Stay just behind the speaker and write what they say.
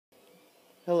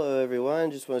Hello everyone,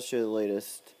 just want to show the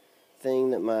latest thing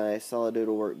that my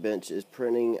Solidoodle Workbench is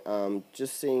printing.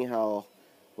 Just seeing how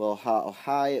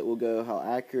high it will go, how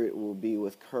accurate it will be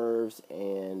with curves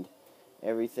and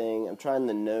everything. I'm trying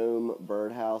the Gnome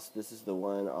Birdhouse. This is the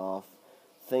one off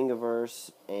Thingiverse,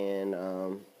 and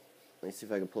let me see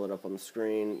if I can pull it up on the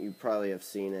screen. You probably have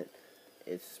seen it.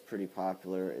 It's pretty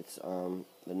popular. It's the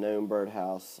Gnome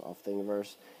Birdhouse off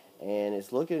Thingiverse, and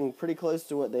it's looking pretty close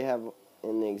to what they have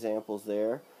in the examples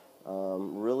there.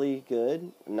 Really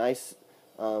good. Nice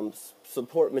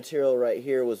support material right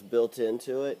here was built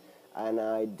into it, and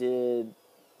I did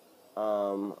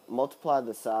multiply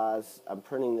the size. I'm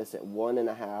printing this at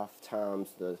 1.5 times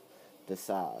the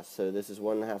size. So this is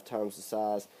 1.5 times the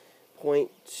size,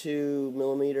 0.2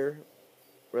 millimeter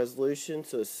resolution,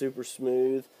 so it's super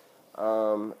smooth.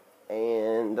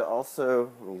 And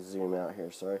also, let me zoom out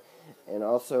here, sorry. And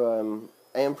also,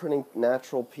 I am printing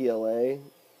natural PLA,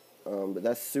 but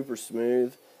that's super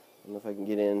smooth. I don't know if I can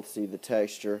get in and see the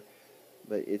texture,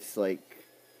 but it's like,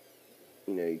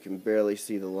 you can barely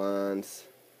see the lines.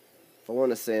 If I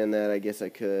want to sand that, I guess I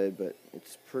could, but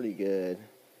it's pretty good.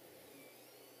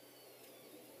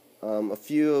 A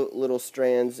few little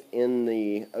strands in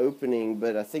the opening,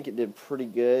 but I think it did pretty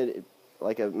good.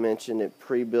 Like I mentioned, it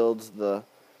pre-builds the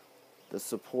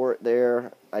support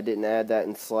there. I didn't add that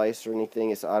in slice or anything.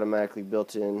 It's automatically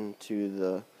built into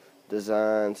the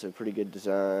design, so pretty good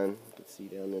design. You can see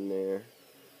down in there.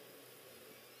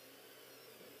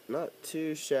 Not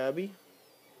too shabby.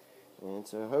 And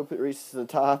so I hope it reaches the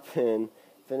top and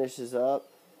finishes up.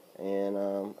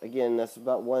 And again, that's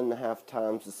about 1.5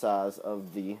 times the size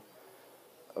of the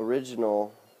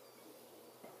original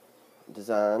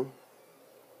design.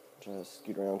 Try to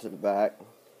scoot around to the back.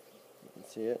 You can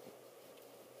see it.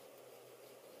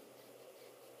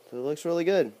 So it looks really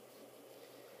good.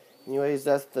 Anyways,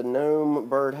 that's the Gnome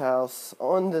Birdhouse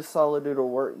on the Solidoodle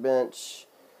Workbench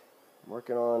I'm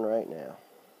working on right now.